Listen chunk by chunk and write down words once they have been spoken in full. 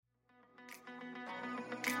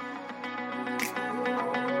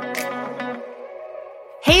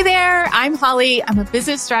I'm Holly. I'm a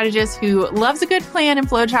business strategist who loves a good plan and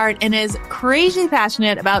flowchart and is crazy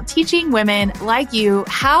passionate about teaching women like you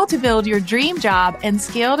how to build your dream job and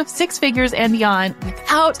scale to six figures and beyond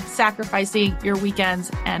without sacrificing your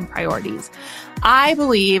weekends and priorities. I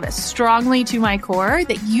believe strongly to my core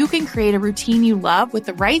that you can create a routine you love with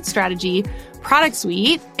the right strategy, product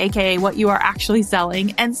suite, aka what you are actually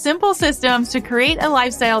selling, and simple systems to create a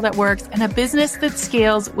lifestyle that works and a business that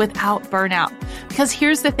scales without burnout. Because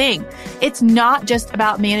here's the thing, it's not just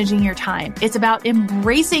about managing your time. It's about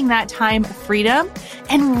embracing that time freedom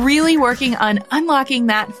and really working on unlocking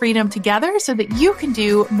that freedom together so that you can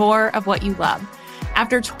do more of what you love.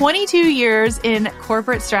 After 22 years in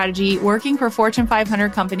corporate strategy, working for Fortune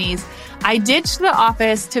 500 companies, I ditched the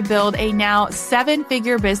office to build a now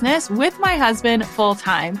seven-figure business with my husband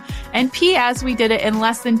full-time. And P.S., we did it in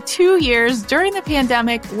less than 2 years during the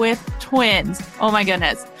pandemic with twins. Oh my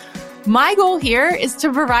goodness. My goal here is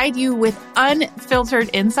to provide you with unfiltered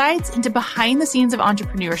insights into behind the scenes of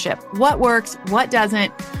entrepreneurship, what works, what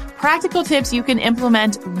doesn't, practical tips you can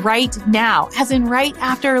implement right now, as in right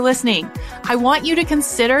after listening. I want you to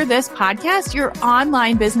consider this podcast your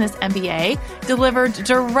online business MBA, delivered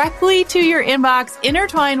directly to your inbox,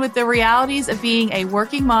 intertwined with the realities of being a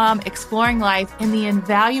working mom, exploring life, and the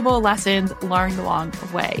invaluable lessons learned along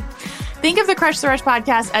the way. Think of the Crush the Rush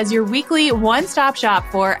podcast as your weekly one-stop shop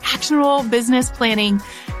for actionable business planning,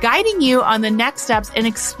 guiding you on the next steps and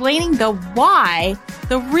explaining the why,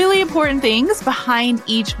 the really important things behind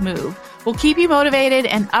each move. We'll keep you motivated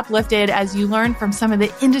and uplifted as you learn from some of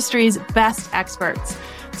the industry's best experts.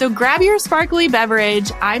 So grab your sparkly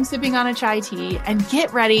beverage, I'm sipping on a chai tea, and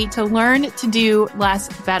get ready to learn to do less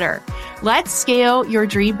better. Let's scale your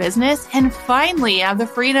dream business and finally have the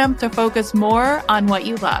freedom to focus more on what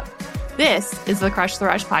you love. This is the Crush the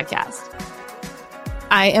Rush podcast.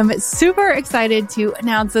 I am super excited to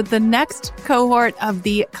announce that the next cohort of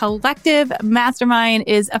the Collective Mastermind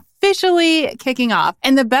is officially kicking off.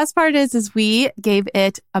 And the best part is we gave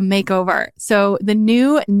it a makeover. So the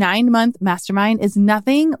new 9-month mastermind is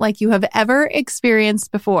nothing like you have ever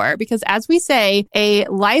experienced before, because as we say, a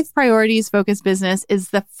life priorities focused business is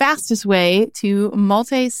the fastest way to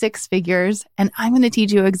multi-six figures. And I'm going to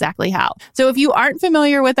teach you exactly how. So if you aren't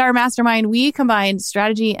familiar with our mastermind, we combine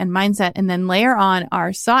strategy and mindset and then layer on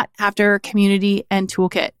our sought after community and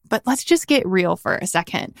toolkit. But let's just get real for a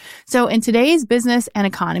second. So in today's business and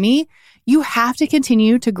economy, you have to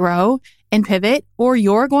continue to grow and pivot or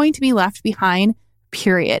you're going to be left behind,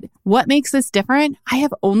 period. What makes this different? I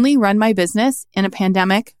have only run my business in a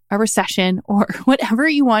pandemic, a recession, or whatever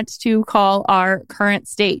you want to call our current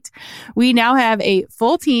state. We now have a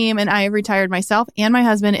full team and I have retired myself and my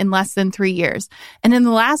husband in less than 3 years. And in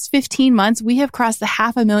the last 15 months, we have crossed the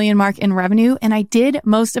 $500,000 mark in revenue. And I did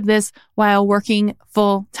most of this while working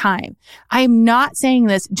full time. I am not saying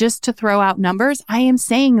this just to throw out numbers. I am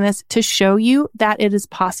saying this to show you that it is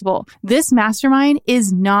possible. This mastermind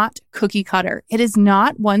is not cookie cutter. It is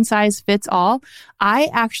not one size fits all. I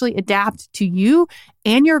actually adapt to you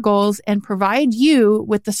and your goals and provide you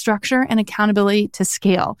with the structure and accountability to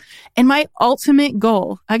scale. And my ultimate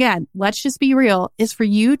goal, again, let's just be real, is for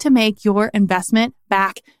you to make your investment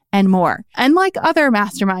back and more. Unlike other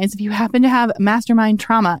masterminds, if you happen to have mastermind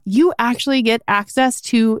trauma, you actually get access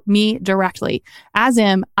to me directly. As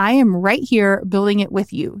in, I am right here building it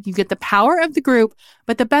with you. You get the power of the group,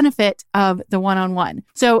 but the benefit of the one-on-one.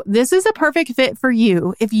 So this is a perfect fit for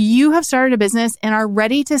you if you have started a business and are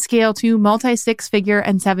ready to scale to multi-six figure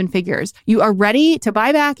and seven figures. You are ready to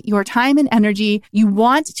buy back your time and energy. You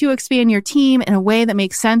want to expand your team in a way that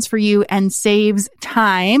makes sense for you and saves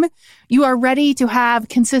time. You are ready to have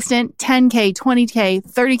consistent 10K, 20K,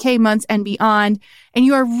 30K months and beyond. And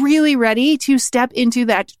you are really ready to step into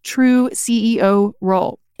that true CEO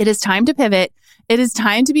role. It is time to pivot. It is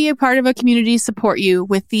time to be a part of a community to support you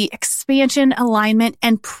with the expansion, alignment,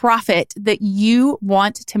 and profit that you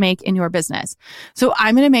want to make in your business. So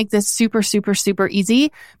I'm going to make this super, super, super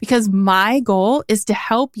easy because my goal is to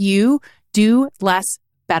help you do less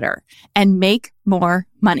better and make more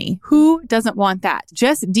money. Who doesn't want that?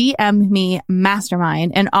 Just DM me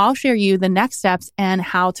mastermind and I'll share you the next steps and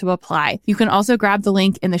how to apply. You can also grab the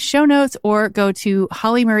link in the show notes or go to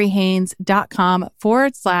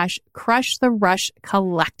hollymariehaynes.com/crush the rush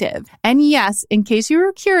collective. And yes, in case you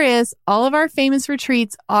were curious, all of our famous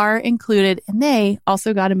retreats are included and they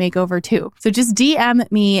also got a makeover too. So just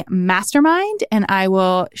DM me mastermind and I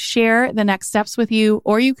will share the next steps with you,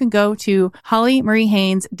 or you can go to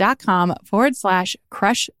hollymariehaynes.com/crush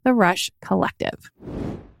the rush collective.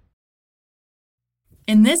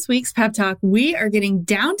 In this week's pep talk, we are getting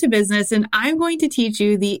down to business and I'm going to teach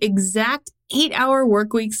you the exact 8-hour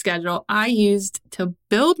work week schedule I used to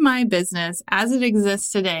build my business as it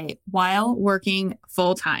exists today while working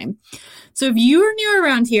full time. So if you are new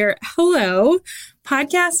around here, hello.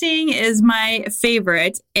 Podcasting is my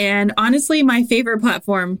favorite and honestly my favorite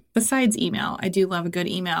platform besides email. I do love a good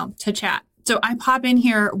email to chat. So I pop in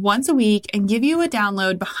here once a week and give you a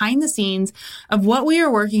download behind the scenes of what we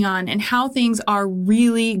are working on and how things are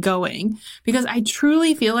really going. Because I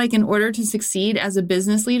truly feel like in order to succeed as a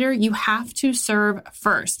business leader, you have to serve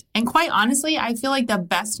first. And quite honestly, I feel like the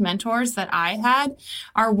best mentors that I had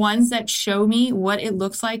are ones that show me what it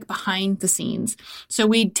looks like behind the scenes. So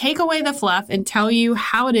we take away the fluff and tell you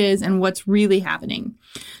how it is and what's really happening.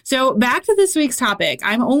 So back to this week's topic.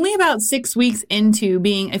 I'm only about 6 weeks into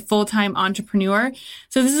being a full-time entrepreneur.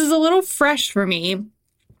 So this is a little fresh for me,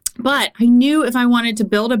 but I knew if I wanted to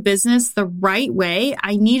build a business the right way,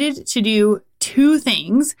 I needed to do 2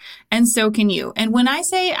 things, and so can you. And when I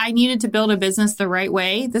say I needed to build a business the right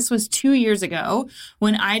way, this was 2 years ago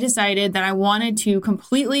when I decided that I wanted to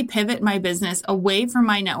completely pivot my business away from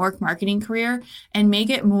my network marketing career and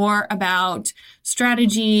make it more about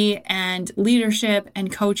strategy and leadership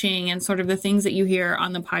and coaching and sort of the things that you hear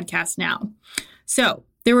on the podcast now. So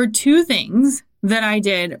there were 2 things that I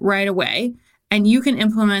did right away, and you can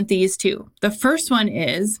implement these too. The first one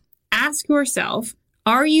is ask yourself,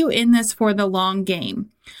 are you in this for the long game?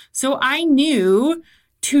 So I knew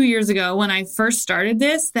 2 years ago when I first started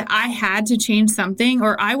this that I had to change something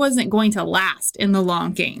or I wasn't going to last in the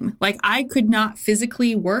long game. Like I could not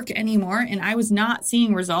physically work anymore and I was not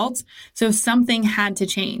seeing results. So something had to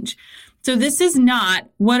change. So this is not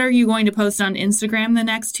what are you going to post on Instagram the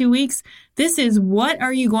next 2 weeks? This is what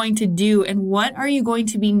are you going to do and what are you going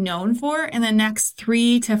to be known for in the next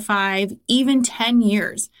 3 to 5, even 10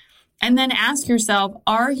 years? And then ask yourself,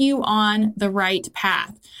 are you on the right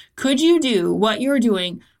path? Could you do what you're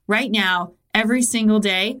doing right now every single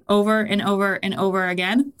day over and over and over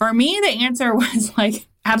again? For me, the answer was like,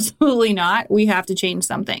 absolutely not. We have to change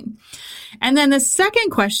something. And then the second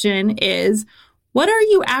question is, what are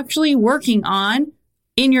you actually working on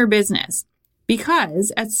in your business?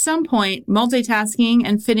 Because at some point, multitasking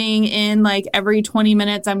and fitting in like every 20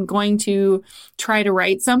 minutes, I'm going to try to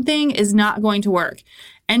write something is not going to work.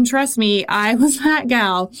 And trust me, I was that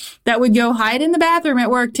gal that would go hide in the bathroom at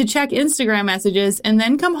work to check Instagram messages and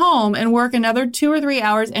then come home and work another 2 or 3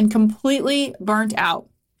 hours and completely burnt out.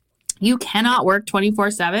 You cannot work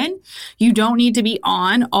 24/7. You don't need to be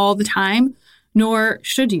on all the time, nor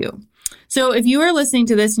should you. So if you are listening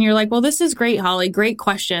to this and you're like, well, this is great, Holly, great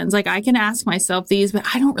questions. Like I can ask myself these, but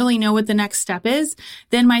I don't really know what the next step is.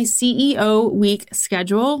 Then my CEO week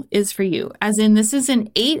schedule is for you. As in this is an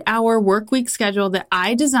 8-hour work week schedule that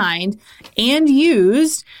I designed and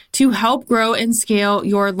used to help grow and scale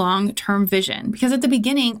your long-term vision. Because at the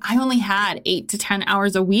beginning, I only had 8 to 10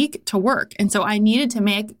 hours a week to work. And so I needed to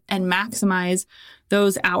make and maximize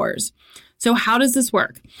those hours. So how does this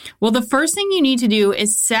work? Well, the first thing you need to do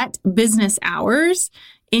is set business hours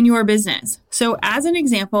in your business. So as an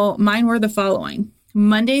example, mine were the following.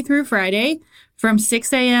 Monday through Friday from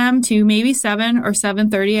 6 a.m. to maybe 7 or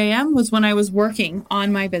 7:30 a.m. was when I was working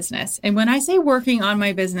on my business. And when I say working on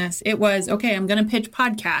my business, it was, okay, I'm going to pitch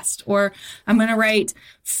podcast, or I'm going to write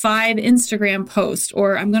 5 Instagram posts,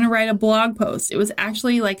 or I'm going to write a blog post. It was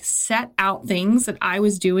actually like set out things that I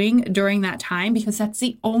was doing during that time because that's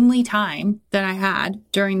the only time that I had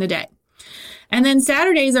during the day. And then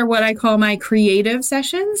Saturdays are what I call my creative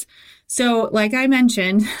sessions. So like I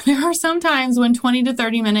mentioned, there are some times when 20 to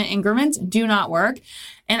 30 minute increments do not work.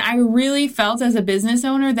 And I really felt as a business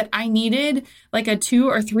owner that I needed like a 2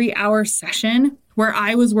 or 3 hour session where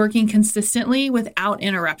I was working consistently without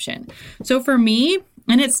interruption. So for me,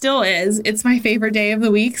 and it still is, it's my favorite day of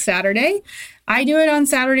the week, Saturday. I do it on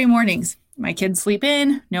Saturday mornings. My kids sleep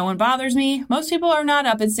in, no one bothers me. Most people are not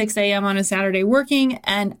up at 6 a.m. on a Saturday working,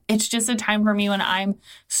 and it's just a time for me when I'm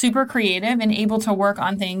super creative and able to work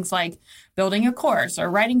on things like building a course or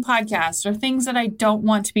writing podcasts or things that I don't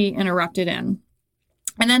want to be interrupted in.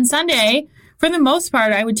 And then Sunday, for the most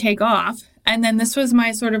part, I would take off. And then this was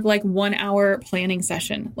my sort of like 1 hour planning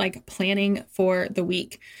session, like planning for the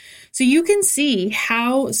week. So you can see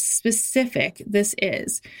how specific this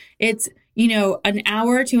is. It's an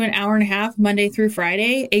hour to an hour and a half, Monday through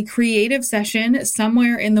Friday, a creative session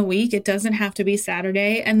somewhere in the week. It doesn't have to be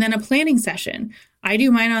Saturday. And then a planning session. I do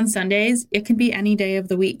mine on Sundays. It can be any day of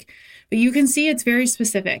the week. But you can see it's very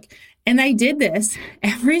specific. And I did this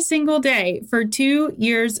every single day for 2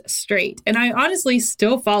 years straight. And I honestly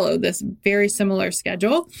still follow this very similar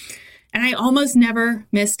schedule. And I almost never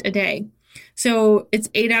missed a day. So it's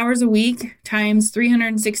 8 hours a week times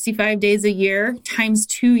 365 days a year times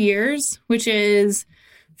 2 years, which is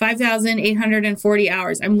 5,840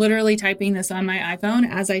 hours. I'm literally typing this on my iPhone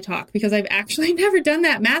as I talk because I've actually never done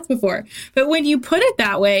that math before. But when you put it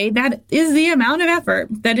that way, that is the amount of effort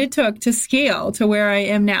that it took to scale to where I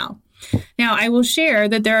am now. Now, I will share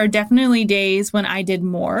that there are definitely days when I did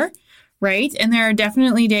more, right? And there are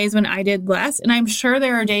definitely days when I did less. And I'm sure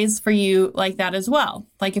there are days for you like that as well.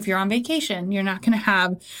 Like if you're on vacation, you're not going to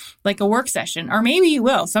have like a work session, or maybe you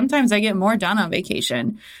will. Sometimes I get more done on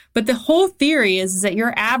vacation. But the whole theory is that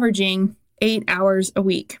you're averaging 8 hours a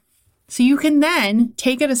week. So you can then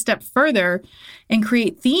take it a step further and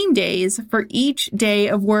create theme days for each day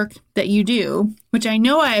of work that you do, which I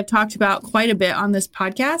know I have talked about quite a bit on this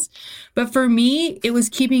podcast. But for me, it was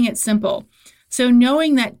keeping it simple. So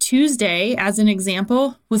knowing that Tuesday, as an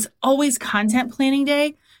example, was always content planning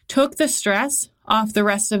day, took the stress off the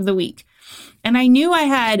rest of the week. And I knew I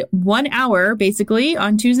had 1 hour basically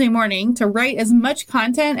on Tuesday morning to write as much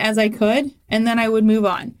content as I could, and then I would move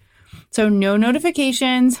on. So no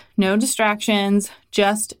notifications, no distractions,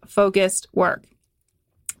 just focused work.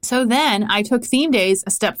 So then I took theme days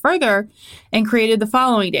a step further and created the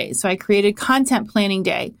following days. So I created content planning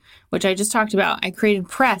day, which I just talked about. I created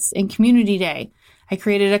press and community day. I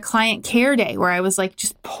created a client care day where I was like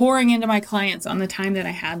just pouring into my clients on the time that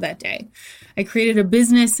I had that day. I created a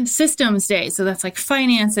business systems day. So that's like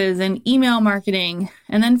finances and email marketing.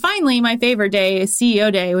 And then finally, my favorite day is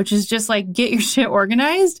CEO day, which is just like get your shit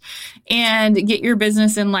organized and get your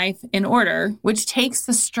business and life in order, which takes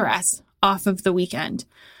the stress off of the weekend.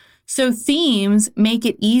 So themes make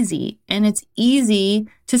it easy, and it's easy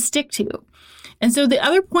to stick to. And so the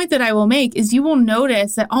other point that I will make is you will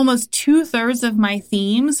notice that almost 2/3 of my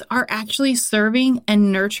themes are actually serving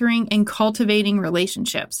and nurturing and cultivating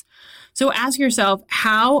relationships. So ask yourself,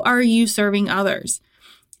 how are you serving others?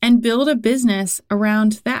 And build a business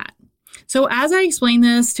around that. So as I explain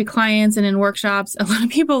this to clients and in workshops, a lot of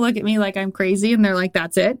people look at me like I'm crazy and they're like,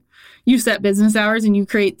 that's it. You set business hours and you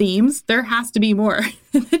create themes. There has to be more.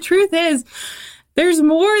 The truth is, there's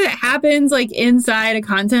more that happens like inside a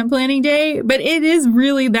content planning day, but it is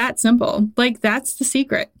really that simple. Like that's the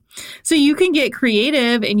secret. So you can get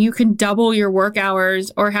creative and you can double your work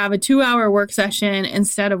hours or have a 2-hour work session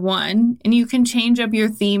instead of one. And you can change up your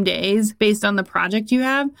theme days based on the project you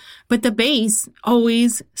have, but the base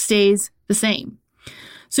always stays the same.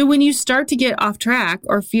 So when you start to get off track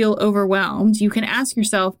or feel overwhelmed, you can ask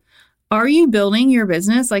yourself, are you building your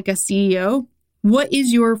business like a CEO? What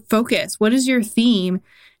is your focus? What is your theme?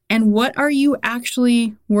 And what are you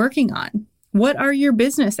actually working on? What are your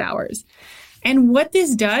business hours? And what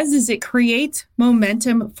this does is it creates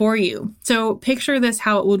momentum for you. So picture this,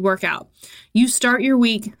 how it would work out. You start your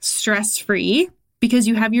week stress-free because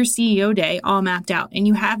you have your CEO day all mapped out and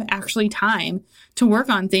you have actually time to work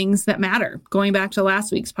on things that matter. Going back to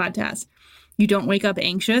last week's podcast. You don't wake up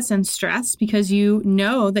anxious and stressed because you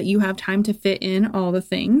know that you have time to fit in all the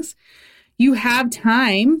things. You have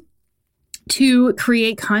time to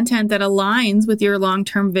create content that aligns with your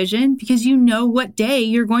long-term vision because you know what day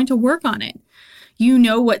you're going to work on it. You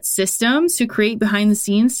know what systems to create behind the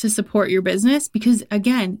scenes to support your business because,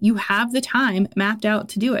 again, you have the time mapped out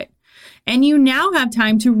to do it. And you now have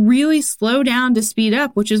time to really slow down to speed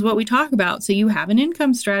up, which is what we talk about. So you have an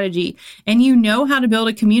income strategy and you know how to build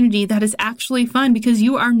a community that is actually fun because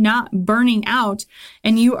you are not burning out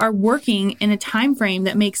and you are working in a time frame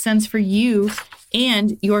that makes sense for you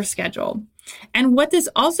and your schedule. And what this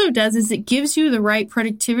also does is it gives you the right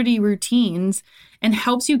productivity routines and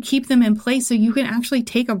helps you keep them in place so you can actually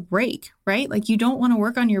take a break, right? Like you don't want to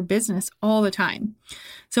work on your business all the time.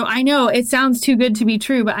 So I know it sounds too good to be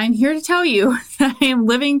true, but I'm here to tell you that I am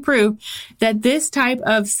living proof that this type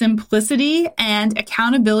of simplicity and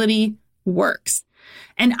accountability works.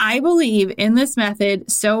 And I believe in this method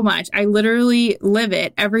so much. I literally live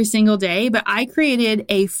it every single day, but I created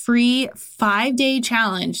a free 5-day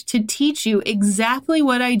challenge to teach you exactly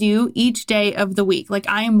what I do each day of the week. Like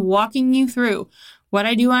I am walking you through what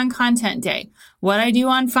I do on content day, what I do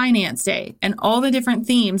on finance day, and all the different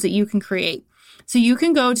themes that you can create. So you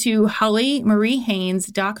can go to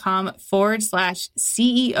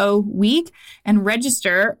hollymariehaines.com/CEO week and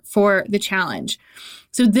register for the challenge.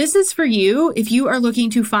 So this is for you if you are looking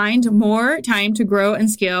to find more time to grow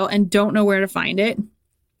and scale and don't know where to find it.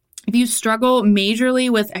 If you struggle majorly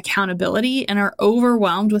with accountability and are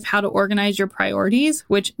overwhelmed with how to organize your priorities,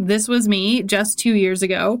 which this was me just 2 years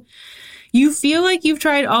ago, you feel like you've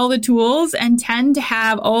tried all the tools and tend to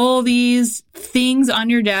have all these things on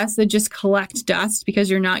your desk that just collect dust because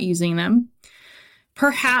you're not using them.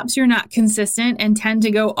 Perhaps you're not consistent and tend to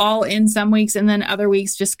go all in some weeks and then other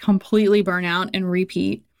weeks just completely burn out and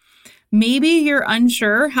repeat. Maybe you're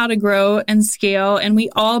unsure how to grow and scale, and we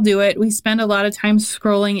all do it. We spend a lot of time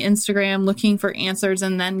scrolling Instagram looking for answers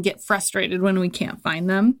and then get frustrated when we can't find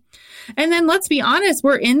them. And then let's be honest,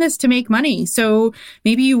 we're in this to make money. So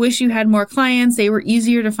maybe you wish you had more clients, they were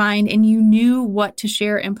easier to find, and you knew what to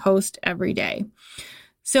share and post every day.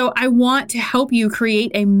 So I want to help you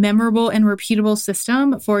create a memorable and repeatable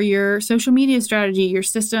system for your social media strategy, your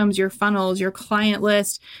systems, your funnels, your client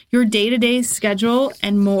list, your day-to-day schedule,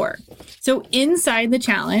 and more. So inside the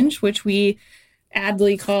challenge, which we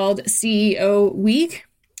adly called CEO Week,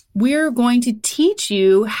 we're going to teach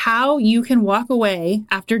you how you can walk away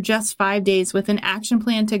after just 5 days with an action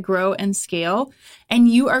plan to grow and scale, and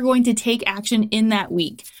you are going to take action in that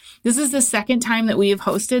week. This is the second time that we have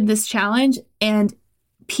hosted this challenge, and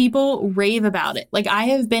people rave about it. Like, I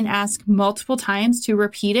have been asked multiple times to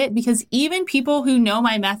repeat it because even people who know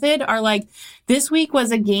my method are like, this week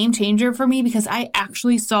was a game changer for me because I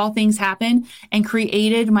actually saw things happen and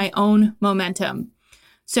created my own momentum.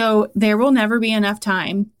 So there will never be enough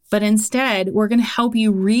time, but instead we're going to help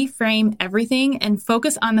you reframe everything and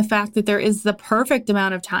focus on the fact that there is the perfect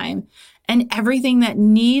amount of time and everything that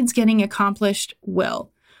needs getting accomplished will.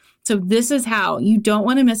 So this is how. You don't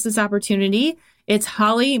want to miss this opportunity. It's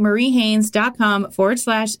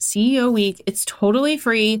hollymariehaines.com/CEO week. It's totally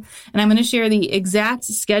free. And I'm going to share the exact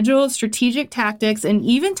schedule, strategic tactics, and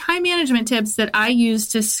even time management tips that I use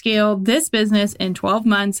to scale this business in 12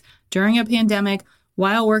 months during a pandemic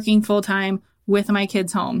while working full-time with my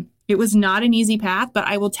kids home. It was not an easy path, but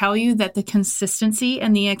I will tell you that the consistency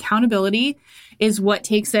and the accountability is what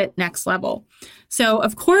takes it next level. So,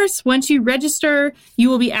 of course, once you register, you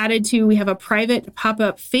will be added to, we have a private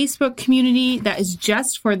pop-up Facebook community that is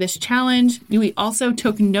just for this challenge. We also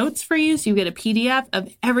took notes for you, so you get a PDF of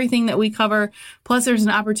everything that we cover. Plus, there's an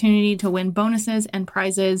opportunity to win bonuses and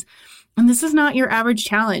prizes. And this is not your average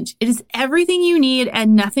challenge. It is everything you need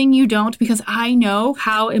and nothing you don't, because I know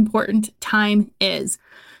how important time is.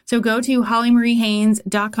 So go to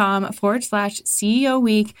hollymariehaines.com/CEO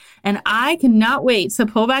week, and I cannot wait to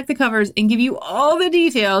pull back the covers and give you all the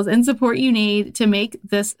details and support you need to make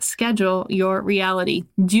this schedule your reality.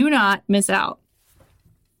 Do not miss out.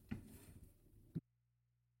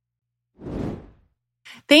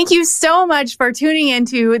 Thank you so much for tuning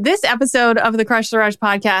into this episode of the Crush the Rush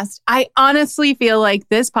podcast. I honestly feel like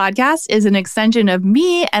this podcast is an extension of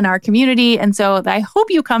me and our community. And so I hope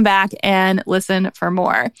you come back and listen for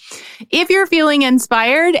more. If you're feeling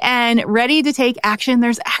inspired and ready to take action,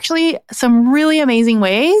 there's actually some really amazing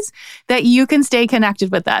ways that you can stay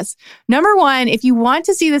connected with us. Number one, if you want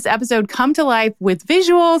to see this episode come to life with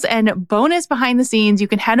visuals and bonus behind the scenes, you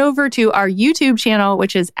can head over to our YouTube channel,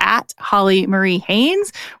 which is at Holly Marie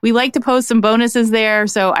Haines. We like to post some bonuses there,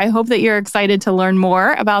 so I hope that you're excited to learn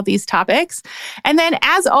more about these topics. And then,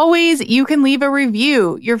 as always, you can leave a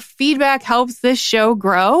review. Your feedback helps this show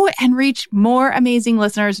grow and reach more amazing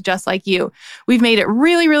listeners just like you. We've made it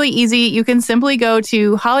really, really easy. You can simply go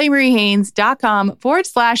to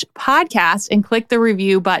hollymariehaines.com/podcast and click the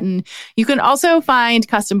review button. You can also find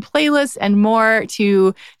custom playlists and more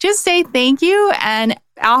to just say thank you and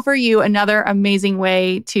offer you another amazing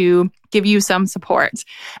way to give you some support.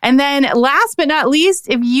 And then last but not least,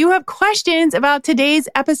 if you have questions about today's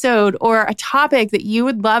episode or a topic that you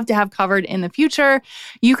would love to have covered in the future,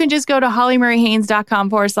 you can just go to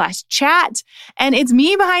hollymariehaines.com/chat. And it's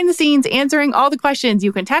me behind the scenes answering all the questions.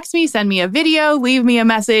 You can text me, send me a video, leave me a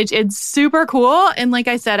message. It's super cool. And like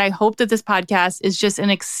I said, I hope that this podcast is just an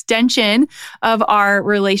extension of our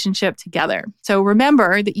relationship together. So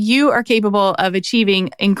remember that you are capable of achieving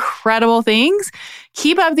incredible things.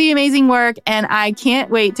 Keep up the amazing work, and I can't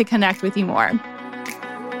wait to connect with you more.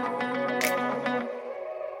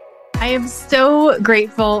 I am so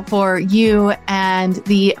grateful for you and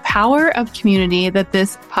the power of community that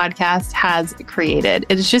this podcast has created.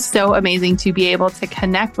 It is just so amazing to be able to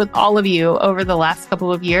connect with all of you over the last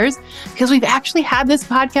couple of years, because we've actually had this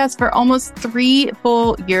podcast for almost 3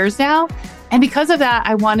 full years now. And because of that,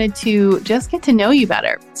 I wanted to just get to know you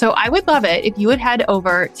better. So I would love it if you would head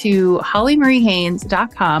over to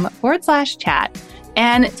hollymariehaines.com/chat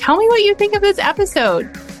and tell me what you think of this episode.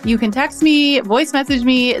 You can text me, voice message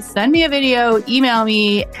me, send me a video, email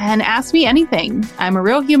me, and ask me anything. I'm a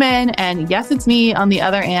real human, and yes, it's me on the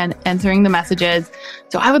other end answering the messages.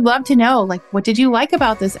 So I would love to know, what did you like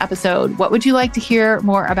about this episode? What would you like to hear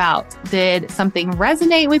more about? Did something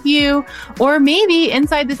resonate with you? Or maybe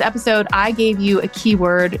inside this episode, I gave you a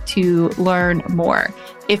keyword to learn more.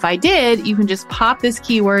 If I did, you can just pop this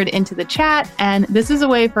keyword into the chat, and this is a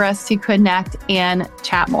way for us to connect and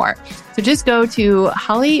chat more. So just go to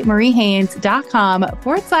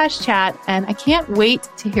hollymariehaynes.com/chat, and I can't wait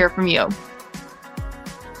to hear from you.